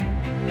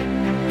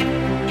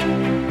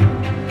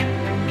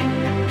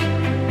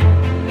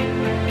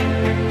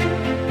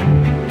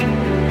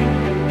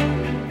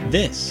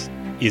This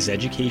is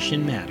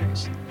Education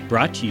Matters,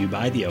 brought to you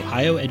by the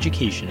Ohio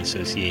Education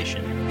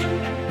Association.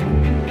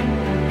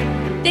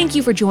 Thank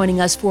you for joining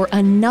us for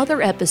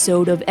another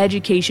episode of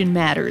Education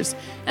Matters,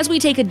 as we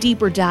take a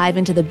deeper dive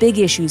into the big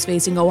issues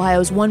facing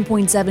Ohio's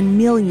 1.7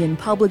 million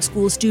public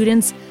school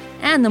students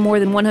and the more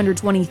than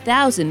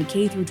 120,000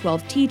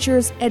 K-12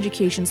 teachers,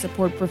 education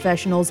support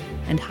professionals,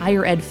 and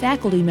higher ed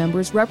faculty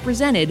members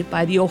represented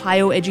by the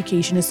Ohio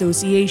Education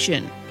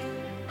Association.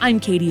 I'm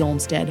Katie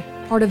Olmstead,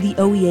 part of the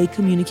OEA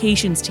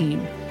communications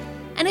team.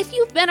 And if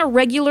you've been a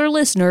regular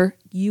listener,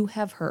 you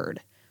have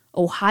heard.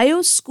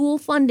 Ohio's school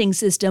funding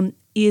system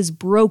is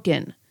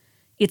broken.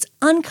 It's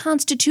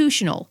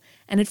unconstitutional,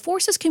 and it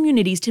forces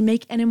communities to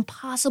make an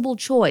impossible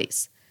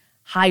choice: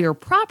 higher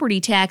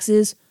property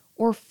taxes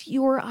or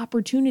fewer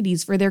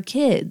opportunities for their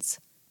kids.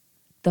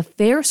 The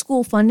Fair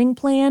School Funding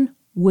Plan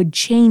would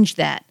change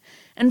that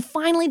and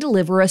finally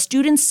deliver a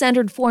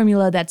student-centered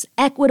formula that's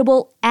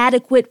equitable,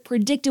 adequate,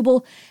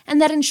 predictable, and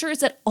that ensures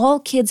that all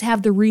kids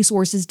have the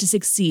resources to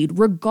succeed,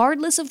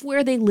 regardless of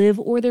where they live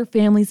or their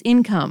family's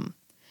income.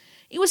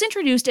 It was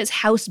introduced as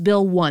House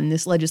Bill 1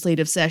 this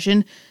legislative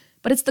session,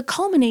 but it's the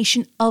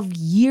culmination of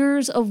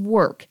years of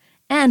work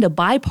and a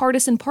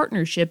bipartisan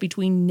partnership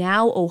between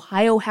now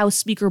Ohio House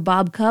Speaker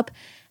Bob Cupp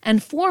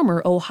and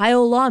former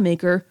Ohio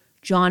lawmaker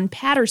John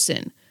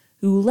Patterson,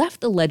 who left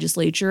the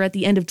legislature at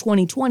the end of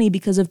 2020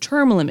 because of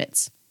term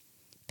limits.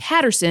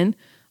 Patterson,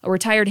 a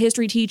retired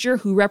history teacher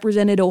who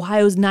represented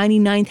Ohio's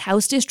 99th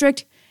House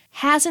District,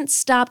 hasn't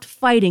stopped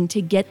fighting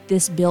to get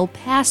this bill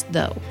passed,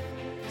 though.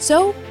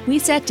 So we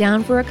sat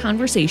down for a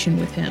conversation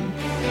with him.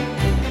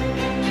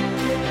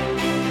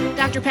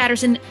 Dr.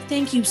 Patterson,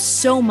 thank you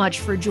so much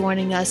for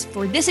joining us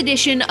for this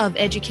edition of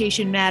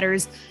Education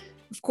Matters.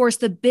 Of course,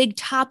 the big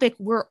topic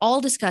we're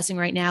all discussing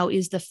right now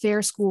is the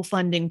Fair School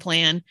Funding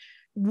Plan.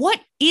 What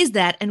is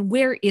that, and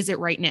where is it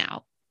right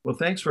now? Well,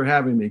 thanks for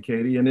having me,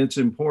 Katie. And it's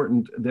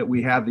important that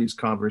we have these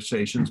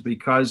conversations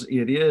because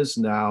it is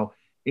now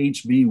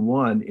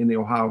HB1 in the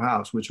Ohio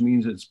House, which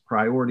means it's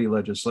priority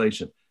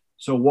legislation.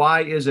 So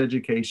why is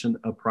education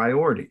a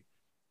priority?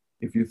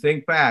 If you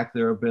think back,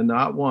 there have been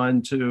not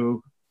one,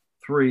 two,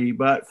 three,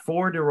 but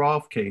four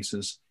DeRolf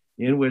cases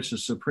in which the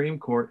Supreme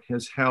Court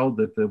has held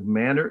that the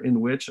manner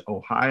in which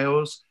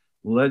Ohio's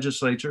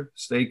legislature,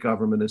 state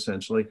government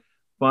essentially,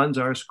 funds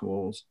our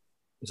schools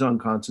is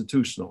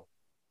unconstitutional.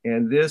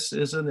 And this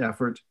is an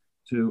effort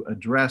to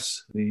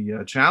address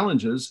the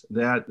challenges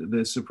that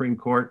the Supreme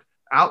Court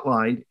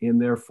outlined in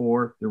their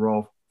four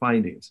DeRolf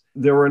findings.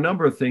 There were a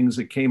number of things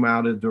that came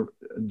out of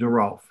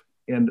DeRolf,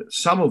 and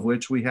some of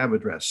which we have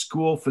addressed.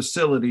 School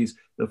facilities,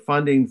 the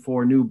funding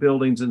for new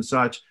buildings and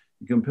such,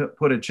 you can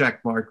put a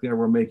check mark there.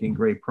 We're making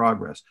great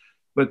progress.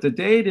 But the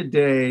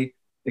day-to-day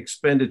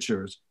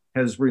expenditures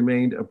has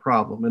remained a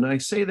problem. And I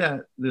say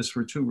this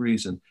for two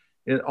reasons.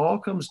 It all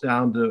comes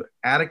down to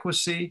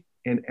adequacy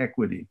and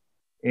equity.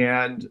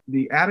 And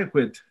the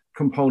adequate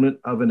component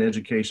of an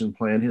education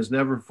plan has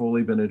never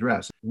fully been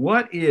addressed.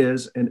 What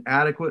is an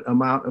adequate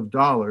amount of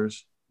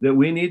dollars that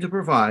we need to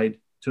provide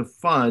to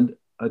fund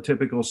a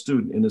typical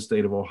student in the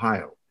state of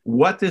Ohio?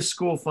 What this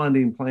school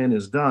funding plan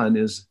has done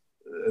is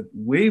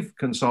we've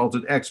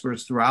consulted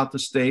experts throughout the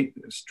state,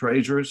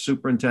 treasurers,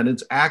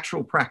 superintendents,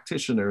 actual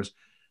practitioners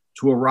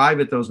to arrive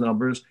at those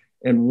numbers.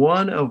 And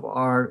one of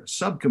our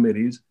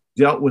subcommittees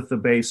dealt with the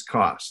base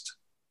cost.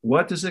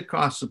 What does it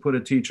cost to put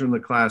a teacher in the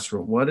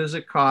classroom? What does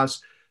it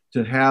cost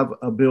to have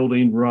a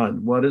building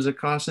run? What does it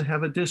cost to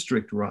have a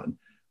district run?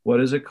 What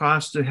does it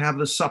cost to have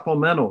the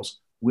supplementals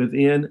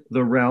within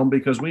the realm?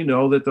 Because we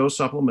know that those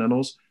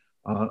supplementals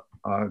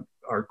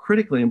are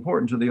critically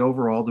important to the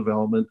overall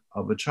development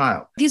of a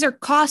child. These are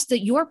costs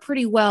that you're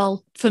pretty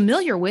well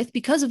familiar with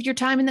because of your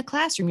time in the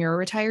classroom. You're a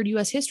retired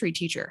U.S. history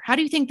teacher. How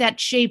do you think that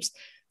shapes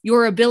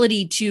your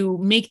ability to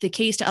make the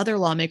case to other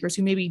lawmakers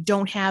who maybe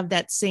don't have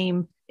that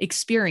same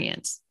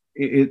experience?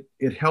 It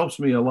helps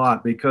me a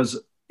lot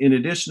because in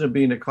addition to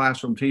being a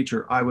classroom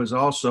teacher, I was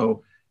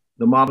also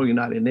the Model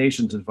United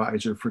Nations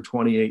advisor for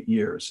 28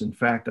 years. In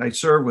fact, I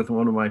served with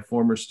one of my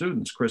former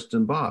students,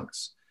 Kristen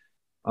Boggs.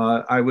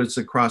 I was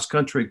a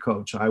cross-country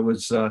coach. I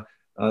was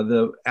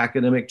the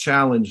academic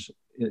challenge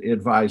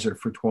advisor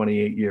for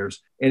 28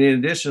 years. And in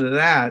addition to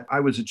that,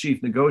 I was a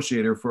chief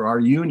negotiator for our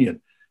union.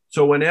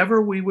 So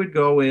whenever we would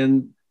go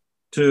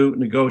into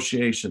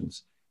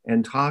negotiations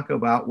and talk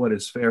about what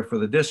is fair for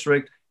the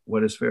district,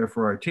 what is fair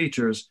for our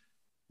teachers,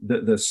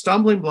 the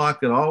stumbling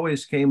block that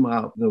always came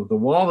up, the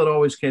wall that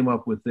always came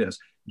up with this: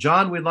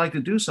 John, we'd like to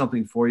do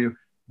something for you,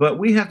 but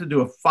we have to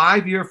do a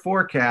 5-year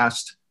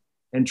forecast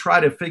and try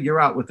to figure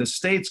out what the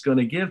state's going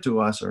to give to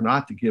us or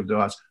not to give to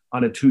us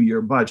on a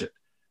 2-year budget.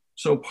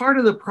 So part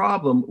of the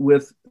problem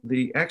with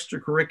the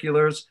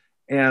extracurriculars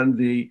and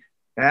the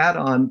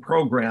add-on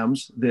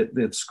programs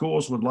that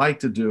schools would like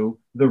to do,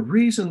 the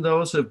reason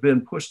those have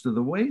been pushed to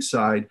the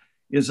wayside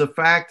is the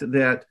fact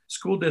that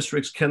school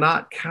districts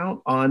cannot count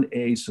on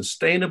a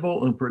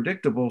sustainable and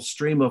predictable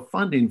stream of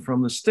funding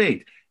from the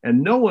state.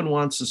 And no one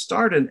wants to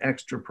start an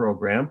extra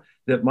program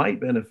that might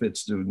benefit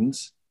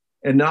students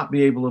and not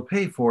be able to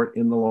pay for it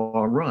in the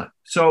long run.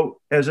 So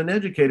as an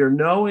educator,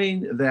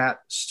 knowing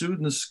that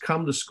students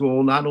come to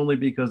school not only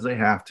because they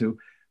have to,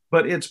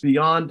 but it's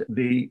beyond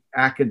the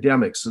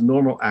academics, the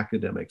normal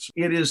academics.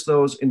 It is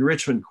those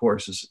enrichment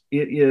courses.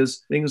 It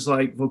is things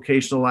like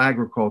vocational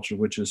agriculture,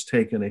 which has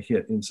taken a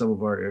hit in some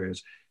of our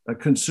areas,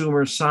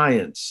 consumer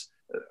science.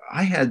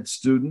 I had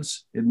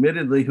students,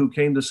 admittedly, who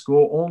came to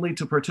school only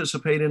to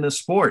participate in a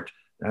sport.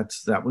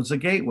 That was the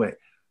gateway.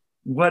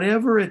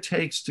 Whatever it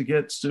takes to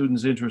get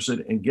students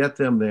interested and get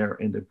them there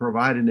and to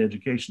provide an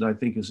education, I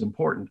think is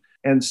important.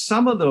 And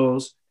some of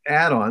those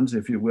add-ons,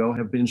 if you will,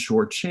 have been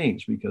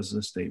shortchanged because of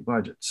the state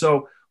budget.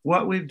 So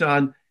what we've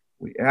done,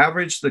 we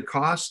averaged the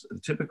cost, the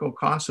typical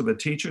cost of a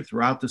teacher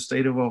throughout the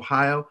state of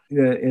Ohio.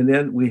 And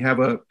then we have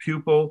a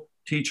pupil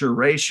teacher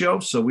ratio.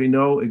 So we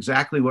know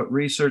exactly what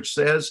research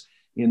says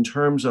in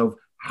terms of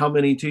how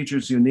many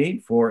teachers you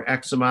need for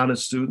X amount of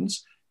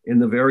students. In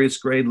the various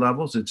grade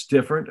levels, it's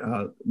different,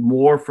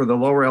 more for the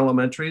lower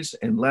elementaries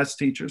and less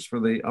teachers for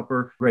the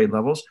upper grade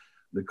levels.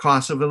 The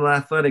cost of an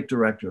athletic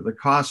director, the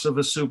cost of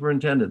a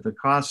superintendent, the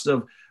cost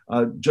of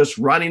just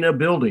running a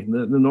building,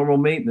 the normal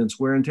maintenance,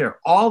 wear and tear,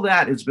 all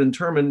that has been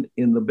determined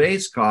in the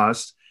base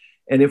cost.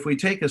 And if we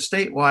take a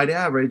statewide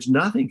average,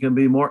 nothing can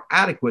be more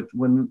adequate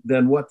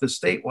than what the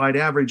statewide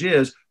average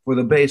is for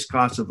the base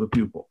cost of a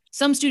pupil.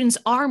 Some students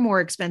are more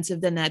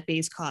expensive than that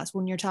base cost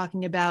when you're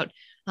talking about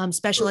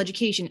special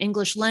education,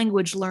 English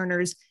language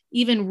learners,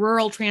 even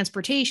rural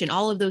transportation.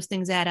 All of those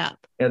things add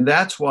up. And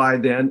that's why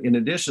then, in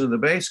addition to the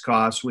base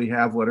costs, we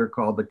have what are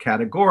called the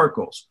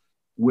categoricals,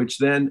 which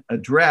then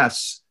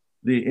address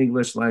the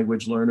English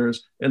language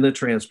learners and the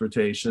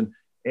transportation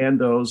and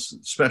those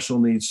special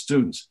needs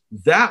students.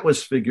 That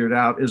was figured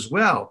out as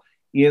well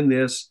in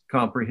this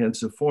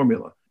comprehensive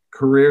formula.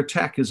 Career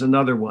tech is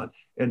another one.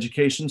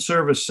 Education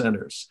service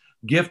centers,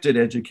 gifted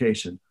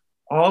education,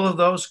 all of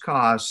those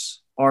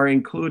costs are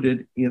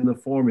included in the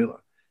formula.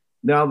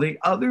 Now, the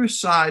other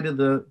side of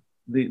the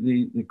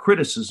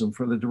criticism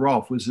for the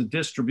DeRolf was the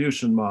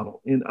distribution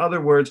model. In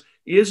other words,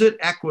 is it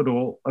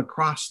equitable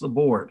across the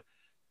board?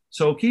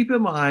 So keep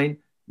in mind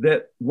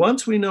that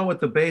once we know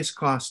what the base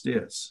cost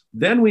is,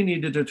 then we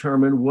need to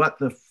determine what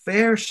the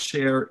fair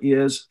share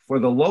is for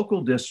the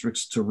local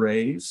districts to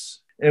raise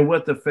and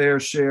what the fair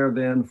share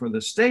then for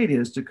the state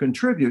is to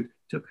contribute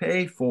to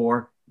pay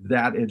for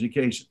that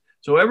education.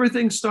 So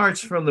everything starts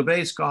from the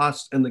base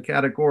costs and the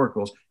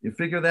categoricals. You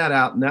figure that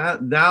out.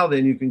 Now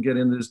then you can get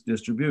into this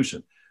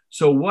distribution.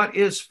 So what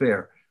is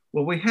fair?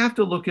 Well, we have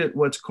to look at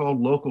what's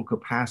called local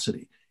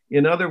capacity.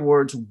 In other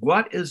words,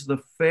 what is the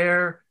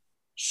fair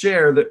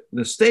share that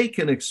the state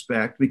can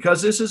expect?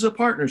 Because this is a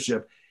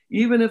partnership,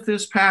 even if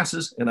this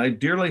passes, and I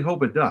dearly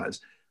hope it does,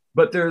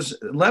 but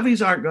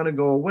levies aren't going to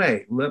go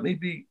away. Let me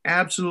be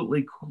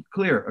absolutely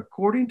clear.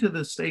 According to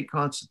the state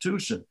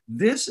constitution,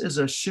 this is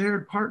a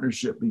shared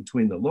partnership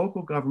between the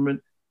local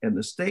government and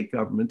the state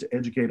government to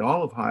educate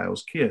all of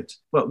Ohio's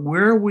kids. But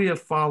where we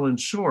have fallen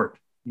short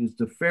is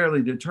to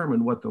fairly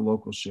determine what the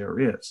local share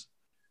is.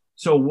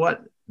 So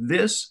what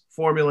this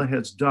formula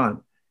has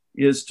done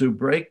is to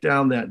break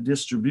down that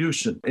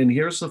distribution. And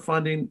here's the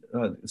funding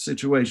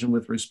situation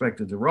with respect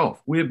to DeRolf.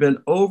 We have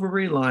been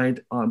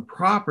over-reliant on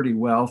property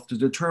wealth to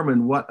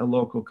determine what a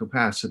local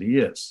capacity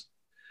is.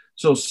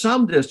 So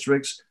some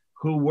districts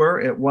who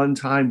were at one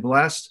time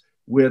blessed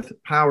with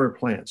power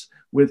plants,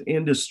 with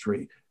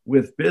industry,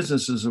 with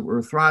businesses that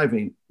were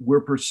thriving, were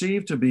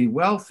perceived to be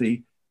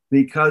wealthy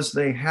because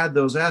they had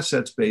those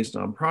assets based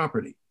on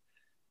property.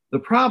 The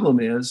problem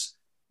is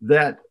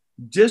that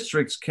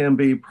districts can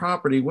be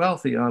property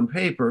wealthy on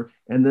paper,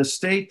 and the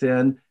state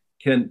then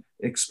can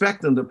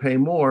expect them to pay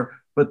more,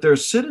 but their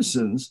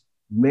citizens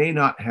may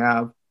not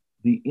have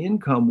the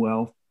income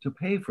wealth to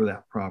pay for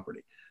that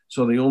property.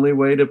 So the only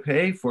way to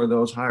pay for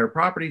those higher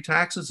property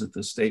taxes that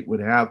the state would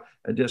have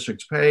a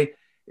district pay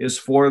is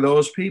for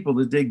those people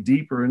to dig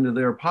deeper into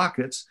their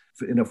pockets.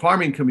 In a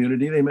farming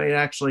community, they may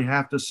actually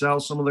have to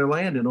sell some of their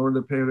land in order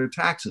to pay their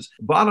taxes.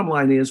 Bottom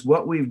line is,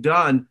 what we've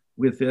done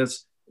with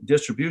this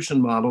distribution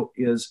model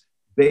is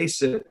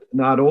base it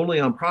not only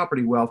on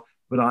property wealth,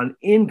 but on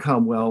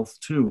income wealth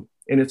too.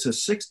 And it's a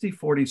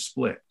 60-40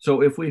 split.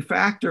 So if we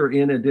factor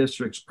in a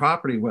district's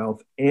property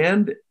wealth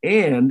and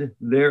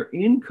their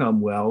income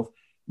wealth,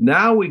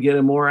 now we get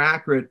a more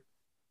accurate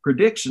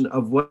prediction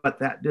of what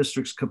that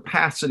district's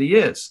capacity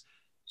is.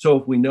 So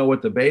if we know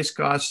what the base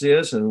cost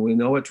is, and we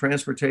know what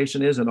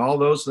transportation is, and all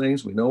those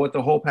things, we know what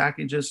the whole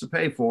package is to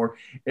pay for,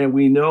 and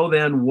we know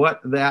then what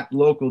that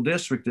local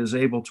district is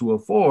able to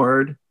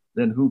afford,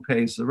 then who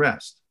pays the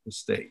rest? The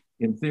state.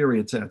 In theory,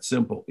 it's that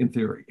simple. In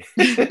theory.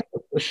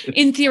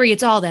 In theory,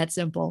 it's all that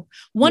simple.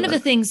 One of the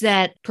things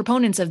that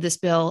proponents of this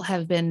bill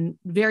have been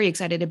very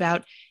excited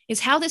about is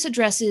how this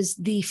addresses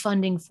the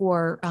funding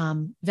for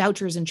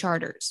vouchers and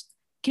charters.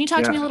 Can you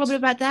talk to me a little bit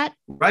about that?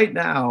 Right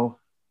now,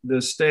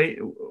 the state,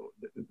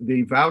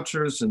 the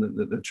vouchers and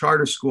the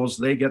charter schools,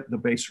 they get the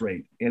base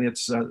rate, and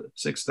it's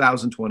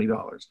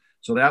 $6,020.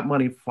 So that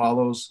money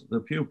follows the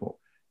pupil.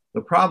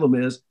 The problem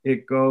is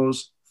it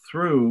goes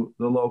through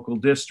the local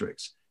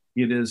districts.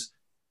 It is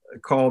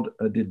called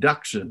a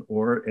deduction,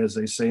 or as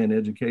they say in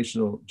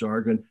educational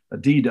jargon, a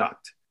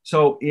deduct.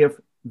 So if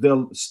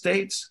the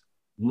state's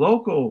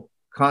local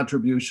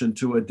contribution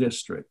to a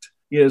district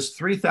is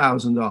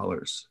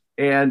 $3,000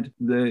 and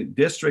the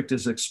district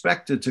is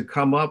expected to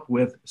come up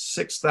with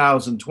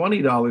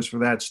 $6,020 for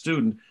that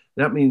student,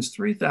 that means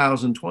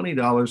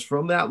 $3,020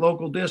 from that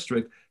local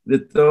district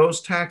that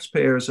those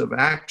taxpayers have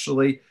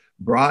actually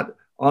brought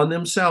on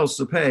themselves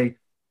to pay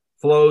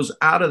flows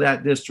out of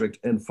that district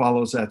and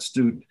follows that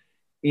student.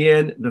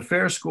 In the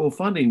Fair School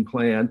Funding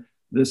Plan,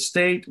 the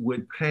state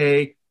would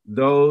pay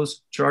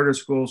those charter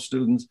school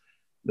students,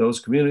 those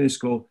community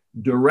school,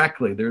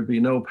 directly. There'd be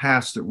no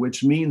pass-through,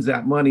 which means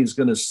that money is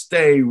going to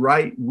stay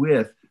right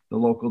with the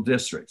local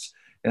districts.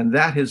 And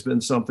that has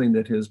been something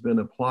that has been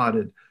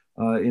applauded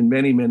in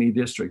many, many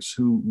districts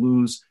who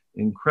lose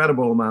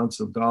incredible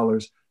amounts of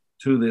dollars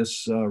to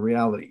this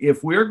reality.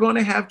 If we're going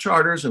to have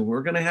charters and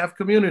we're going to have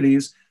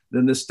communities,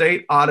 then the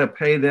state ought to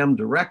pay them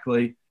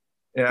directly,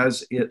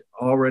 as it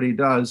already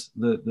does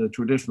the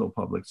traditional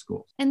public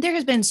schools. And there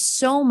has been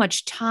so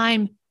much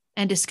time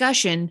and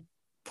discussion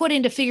put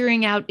into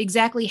figuring out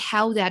exactly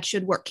how that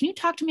should work. Can you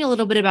talk to me a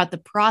little bit about the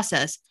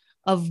process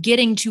of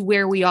getting to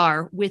where we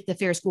are with the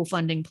Fair School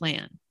Funding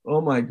Plan?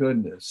 Oh my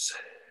goodness.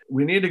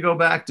 We need to go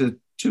back to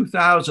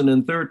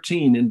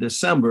 2013 in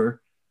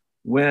December,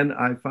 when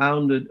I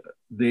founded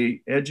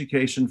the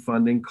Education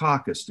Funding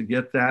Caucus to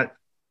get that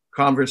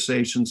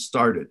conversation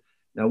started.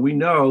 Now, we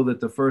know that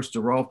the first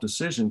DeRolf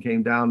decision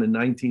came down in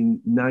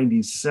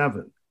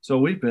 1997. So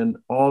we've been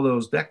all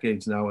those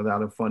decades now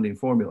without a funding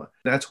formula.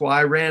 That's why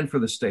I ran for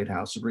the State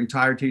House. As a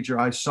retired teacher,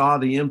 I saw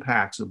the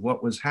impacts of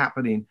what was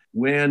happening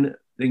when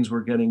things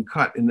were getting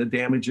cut and the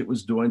damage it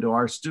was doing to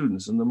our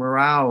students and the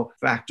morale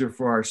factor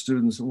for our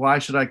students. Why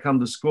should I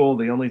come to school?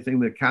 The only thing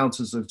that counts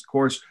is the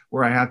course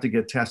where I have to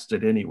get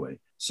tested anyway.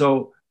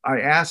 So I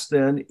asked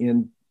then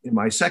in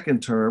my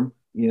second term,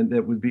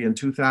 that would be in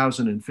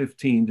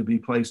 2015, to be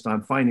placed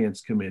on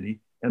Finance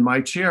Committee. And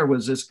my chair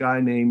was this guy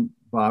named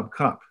Bob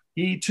Cupp.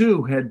 He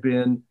too had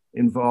been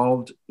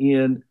involved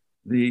in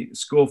the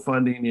school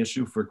funding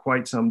issue for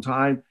quite some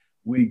time.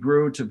 We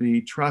grew to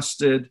be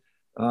trusted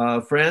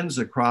friends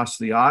across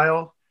the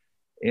aisle.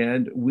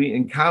 And we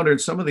encountered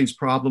some of these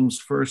problems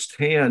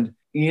firsthand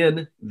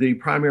in the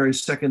primary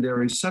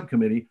secondary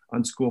subcommittee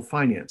on school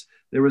finance.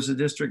 There was a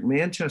district,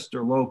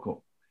 Manchester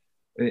Local,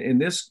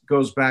 and this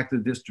goes back to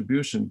the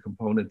distribution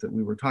component that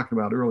we were talking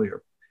about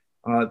earlier.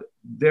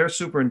 Their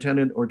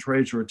superintendent or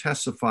treasurer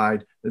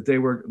testified that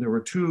there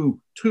were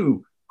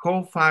two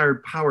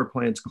coal-fired power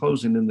plants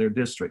closing in their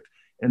district,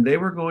 and they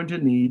were going to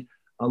need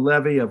a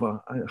levy of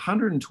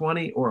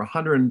 120 or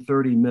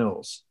 130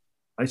 mills.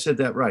 I said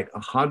that right,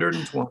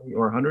 120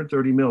 or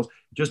 130 mills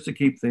just to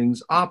keep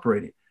things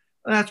operating.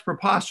 That's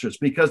preposterous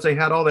because they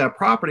had all that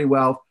property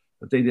wealth,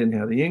 but they didn't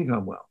have the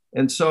income wealth.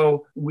 And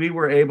so we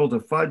were able to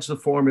fudge the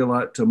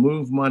formula to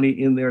move money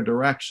in their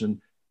direction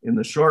in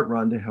the short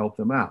run to help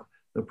them out.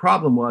 The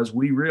problem was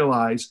we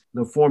realized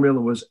the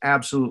formula was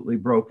absolutely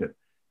broken.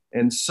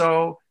 And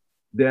so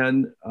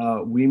then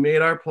we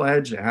made our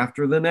pledge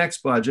after the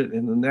next budget,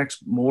 and the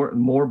next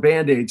more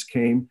Band-Aids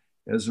came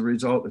as a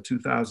result of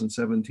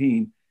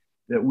 2017,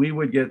 that we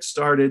would get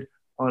started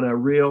on a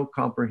real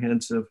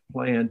comprehensive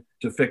plan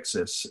to fix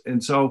this.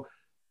 And so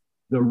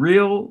the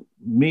real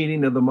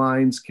meeting of the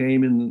minds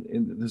came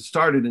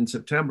started in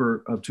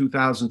September of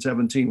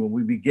 2017, when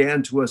we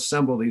began to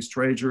assemble these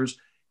treasurers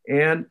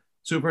and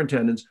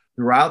superintendents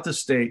throughout the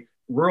state,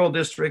 rural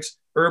districts,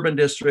 urban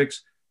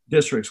districts,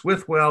 districts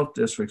with wealth,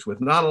 districts with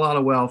not a lot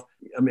of wealth.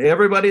 I mean,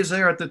 everybody's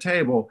there at the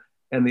table.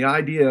 And the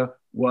idea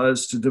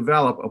was to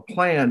develop a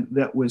plan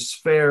that was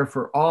fair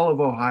for all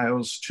of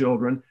Ohio's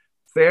children,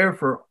 fair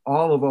for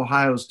all of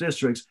Ohio's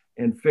districts,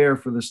 and fair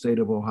for the state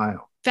of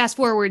Ohio. Fast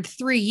forward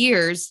 3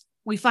 years,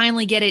 we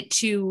finally get it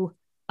to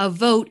a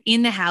vote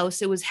in the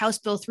House. It was House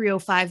Bill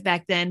 305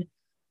 back then.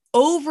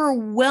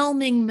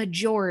 Overwhelming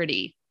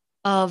majority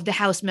of the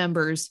House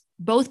members,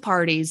 both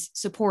parties,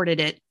 supported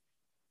it.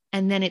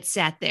 And then it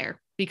sat there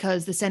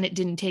because the Senate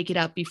didn't take it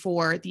up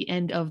before the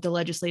end of the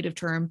legislative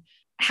term.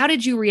 How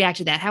did you react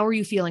to that? How were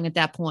you feeling at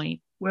that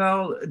point?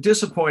 Well,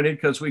 disappointed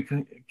because we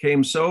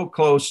came so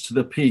close to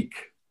the peak.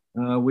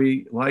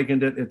 We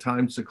likened it at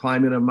times to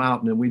climbing a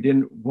mountain, and we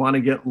didn't want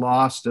to get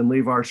lost and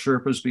leave our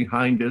Sherpas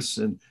behind us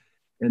and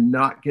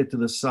not get to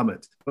the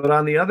summit. But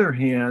on the other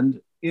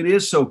hand, it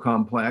is so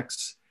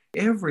complex.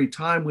 Every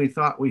time we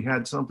thought we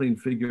had something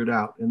figured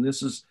out, and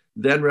this is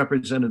then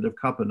Representative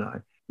Cupp and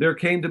I, there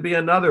came to be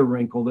another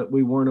wrinkle that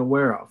we weren't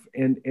aware of.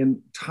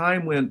 And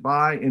time went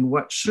by, and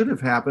what should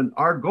have happened,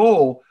 our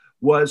goal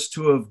was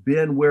to have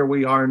been where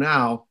we are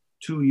now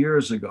 2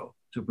 years ago,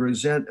 to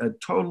present a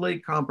totally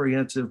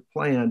comprehensive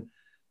plan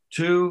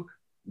to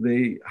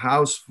the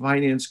House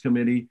Finance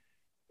Committee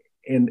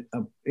and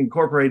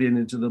incorporate it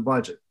into the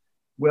budget.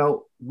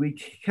 Well, we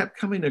kept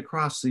coming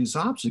across these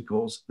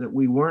obstacles that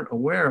we weren't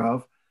aware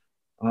of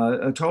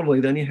totally.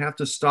 Then you have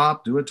to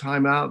stop, do a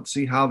timeout,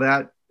 see how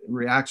that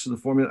reacts to the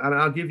formula. And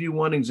I'll give you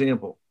one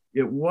example.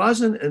 It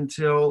wasn't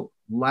until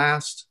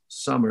last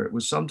summer, it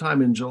was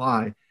sometime in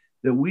July,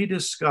 that we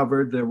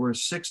discovered there were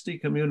 60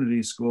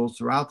 community schools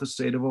throughout the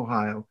state of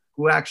Ohio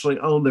who actually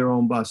own their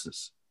own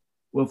buses.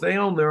 Well, if they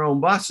own their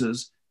own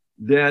buses,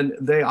 then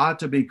they ought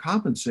to be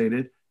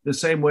compensated the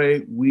same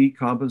way we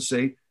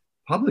compensate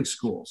public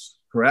schools,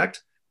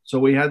 correct? So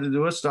we had to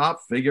do a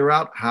stop, figure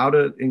out how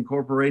to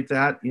incorporate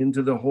that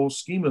into the whole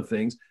scheme of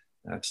things.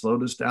 That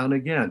slowed us down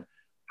again.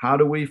 How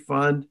do we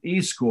fund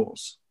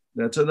e-schools?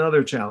 That's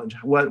another challenge.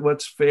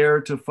 What's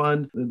fair to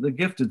fund the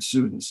gifted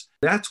students?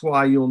 That's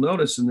why you'll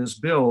notice in this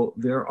bill,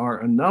 there are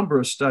a number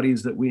of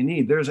studies that we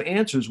need. There's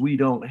answers we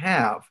don't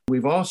have.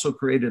 We've also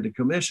created a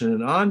commission,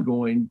 an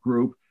ongoing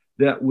group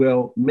that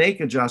will make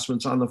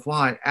adjustments on the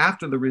fly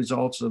after the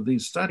results of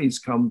these studies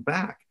come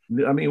back.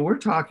 I mean, we're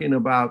talking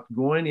about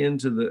going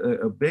into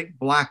a big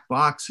black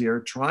box here,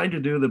 trying to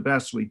do the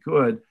best we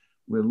could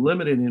with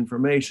limited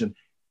information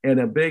and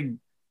a big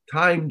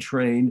time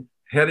train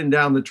heading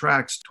down the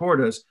tracks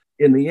toward us.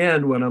 In the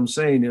end, what I'm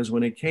saying is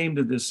when it came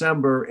to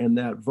December and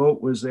that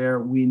vote was there,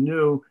 we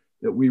knew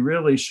that we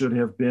really should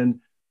have been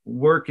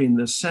working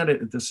the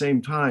Senate at the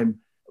same time,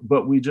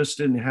 but we just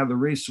didn't have the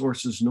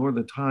resources nor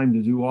the time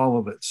to do all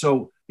of it.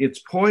 So it's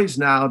poised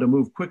now to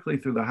move quickly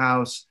through the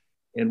House.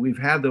 And we've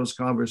had those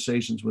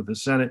conversations with the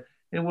Senate,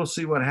 and we'll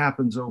see what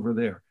happens over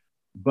there.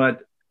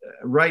 But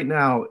right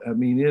now, I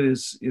mean, it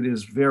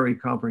is very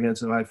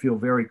comprehensive. I feel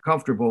very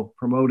comfortable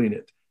promoting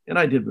it. And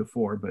I did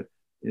before, but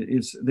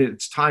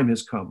its time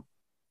has come.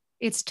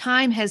 Its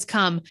time has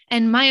come.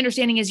 And my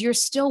understanding is you're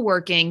still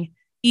working,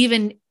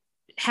 even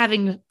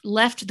having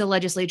left the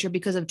legislature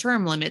because of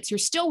term limits. You're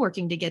still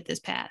working to get this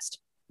passed.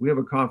 We have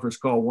a conference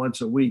call once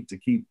a week to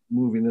keep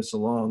moving this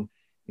along.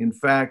 In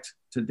fact,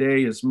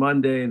 today is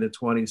Monday, the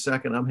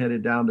 22nd. I'm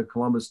headed down to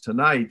Columbus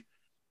tonight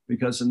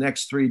because the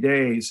next 3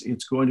 days,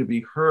 it's going to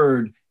be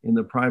heard in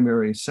the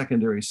primary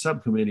secondary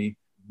subcommittee,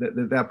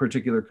 that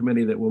particular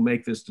committee that will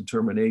make this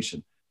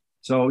determination.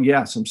 So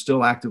yes, I'm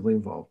still actively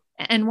involved.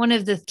 And one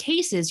of the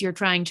cases you're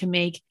trying to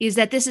make is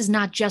that this is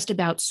not just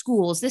about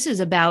schools. This is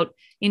about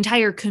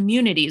entire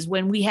communities.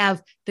 When we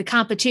have the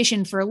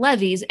competition for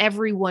levies,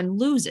 everyone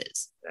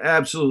loses.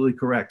 Absolutely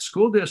correct.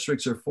 School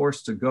districts are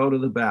forced to go to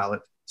the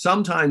ballot,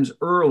 sometimes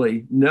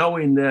early,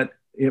 knowing that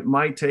it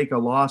might take a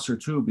loss or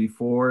two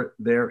before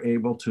they're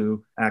able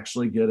to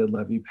actually get a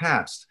levy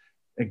passed.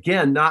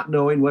 Again, not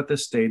knowing what the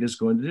state is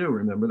going to do.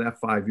 Remember that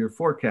 5-year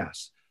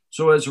forecast.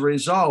 So as a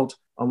result,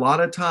 a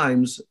lot of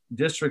times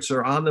districts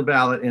are on the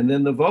ballot and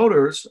then the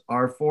voters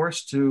are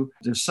forced to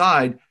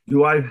decide,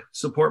 do I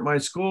support my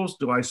schools?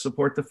 Do I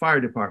support the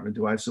fire department?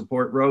 Do I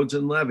support roads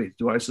and levees?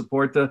 Do I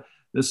support the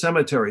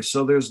cemetery?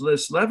 So there's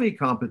this levy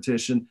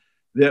competition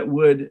that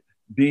would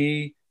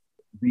be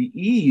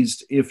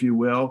eased, if you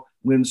will,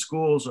 when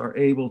schools are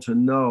able to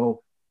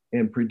know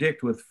and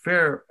predict with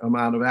fair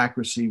amount of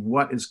accuracy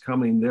what is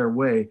coming their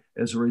way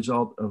as a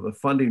result of a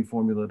funding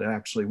formula that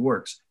actually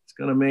works. It's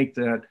going to make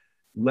that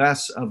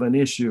less of an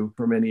issue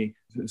for many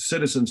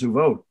citizens who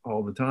vote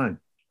all the time.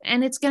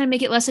 And it's going to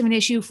make it less of an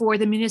issue for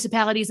the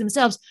municipalities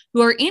themselves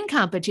who are in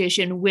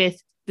competition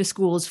with the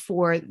schools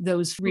for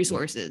those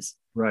resources.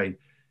 Right.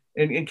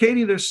 And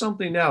Katie, there's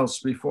something else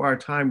before our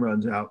time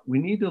runs out. We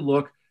need to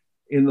look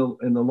in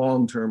the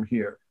long term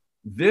here.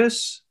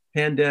 This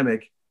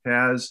pandemic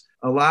has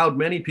allowed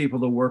many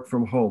people to work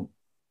from home.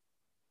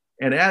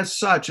 And as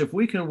such, if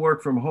we can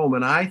work from home,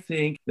 and I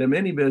think that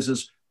many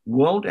businesses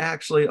won't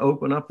actually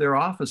open up their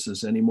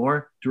offices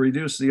anymore to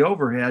reduce the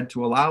overhead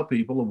to allow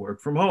people to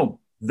work from home.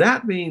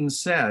 That being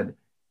said,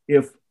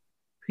 if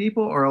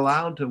people are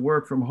allowed to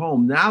work from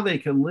home, now they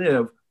can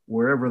live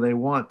wherever they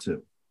want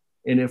to.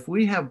 And if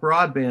we have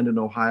broadband in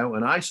Ohio,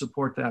 and I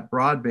support that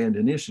broadband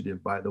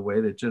initiative, by the way,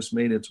 that just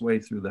made its way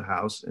through the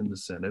House and the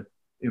Senate,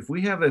 if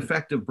we have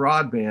effective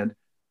broadband,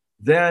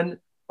 then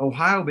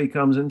Ohio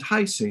becomes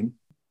enticing,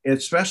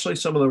 especially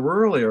some of the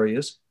rural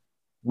areas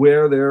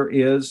where there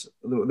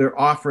are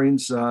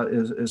offerings,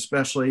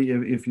 especially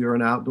if you're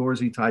an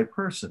outdoorsy type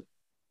person.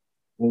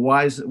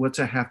 Well, what's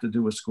that have to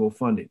do with school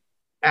funding?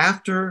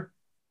 After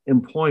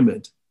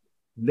employment,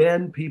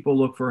 then people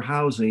look for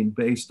housing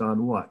based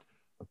on what?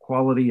 A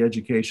quality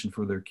education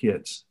for their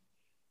kids.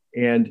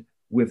 And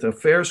with a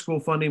fair school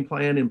funding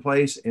plan in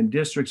place and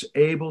districts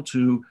able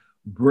to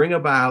bring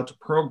about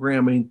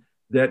programming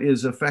that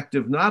is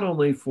effective not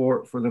only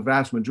for the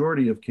vast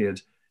majority of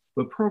kids,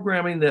 but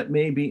programming that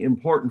may be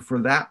important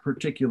for that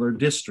particular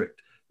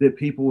district that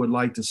people would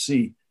like to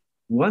see.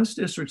 Once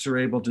districts are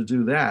able to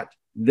do that,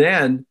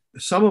 then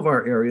some of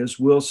our areas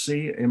will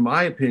see, in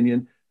my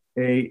opinion,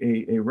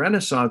 a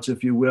renaissance,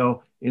 if you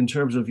will, in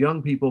terms of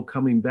young people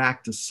coming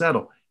back to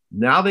settle.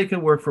 Now they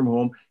can work from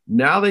home.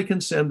 Now they can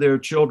send their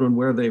children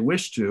where they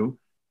wish to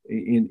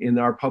in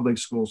our public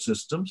school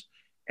systems.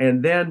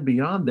 And then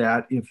beyond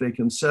that, if they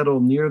can settle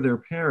near their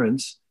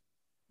parents,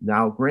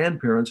 now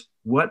grandparents,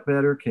 what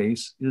better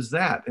case is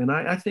that? And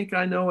I think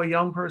I know a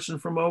young person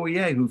from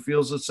OEA who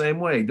feels the same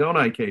way, don't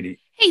I, Katie?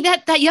 Hey,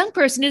 that young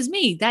person is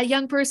me. That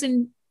young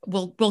person,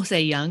 we'll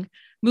say young,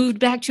 moved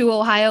back to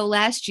Ohio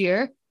last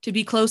year, to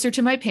be closer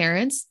to my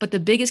parents. But the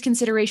biggest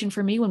consideration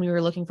for me when we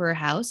were looking for a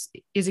house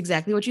is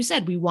exactly what you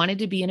said. We wanted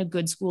to be in a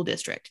good school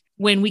district.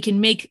 When we can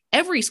make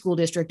every school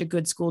district a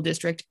good school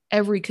district,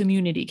 every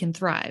community can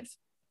thrive.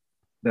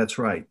 That's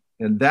right.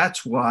 And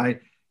that's why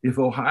if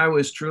Ohio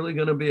is truly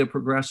going to be a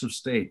progressive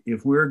state,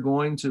 if we're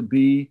going to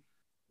be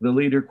the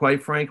leader,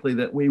 quite frankly,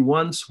 that we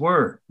once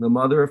were, the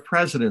mother of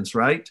presidents,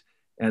 right?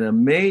 And a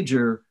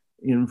major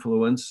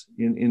influence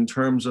in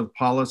terms of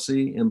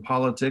policy and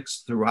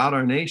politics throughout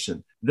our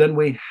nation, then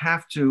we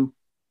have to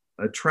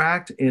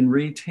attract and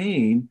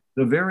retain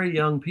the very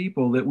young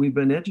people that we've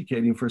been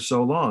educating for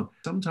so long.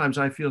 Sometimes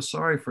I feel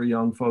sorry for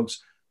young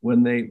folks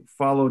when they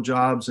follow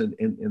jobs and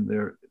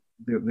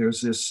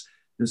there's this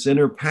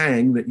inner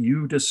pang that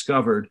you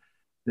discovered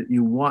that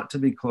you want to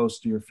be close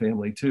to your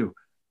family too.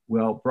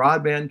 Well,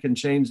 broadband can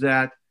change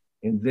that.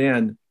 And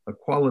then a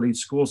quality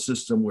school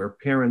system where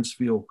parents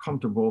feel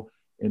comfortable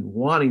and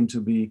wanting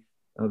to be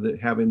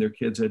having their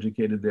kids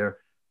educated there.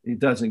 It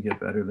doesn't get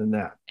better than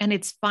that. And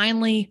it's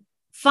finally,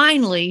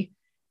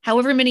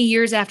 however many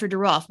years after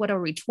DeRolf, what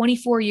are we,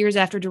 24 years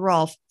after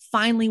DeRolf,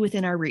 finally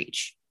within our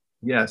reach.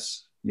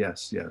 Yes.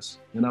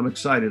 And I'm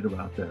excited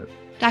about that.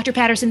 Dr.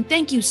 Patterson,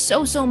 thank you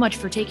so much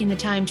for taking the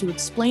time to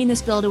explain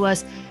this bill to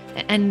us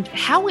and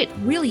how it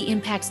really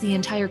impacts the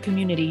entire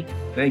community.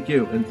 Thank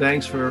you. And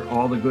thanks for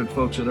all the good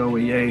folks at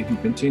OEA who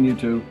continue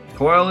to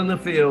toil in the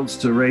fields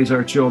to raise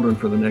our children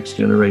for the next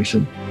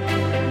generation.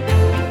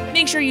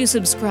 Make sure you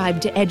subscribe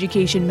to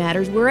Education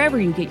Matters wherever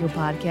you get your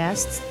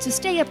podcasts to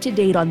stay up to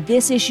date on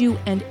this issue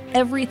and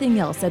everything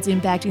else that's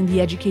impacting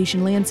the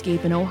education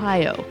landscape in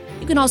Ohio.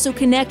 You can also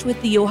connect with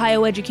the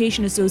Ohio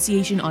Education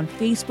Association on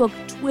Facebook,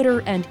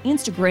 Twitter, and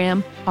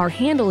Instagram. Our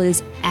handle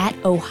is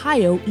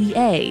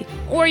 @OhioEA.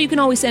 Or you can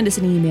always send us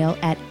an email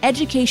at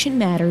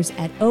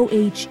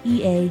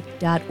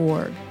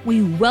educationmatters@ohea.org.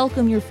 We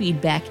welcome your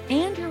feedback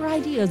and your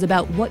ideas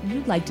about what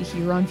you'd like to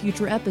hear on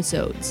future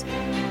episodes.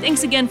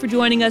 Thanks again for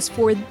joining us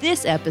for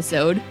this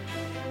episode.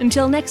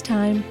 Until next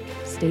time,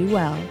 stay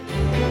well.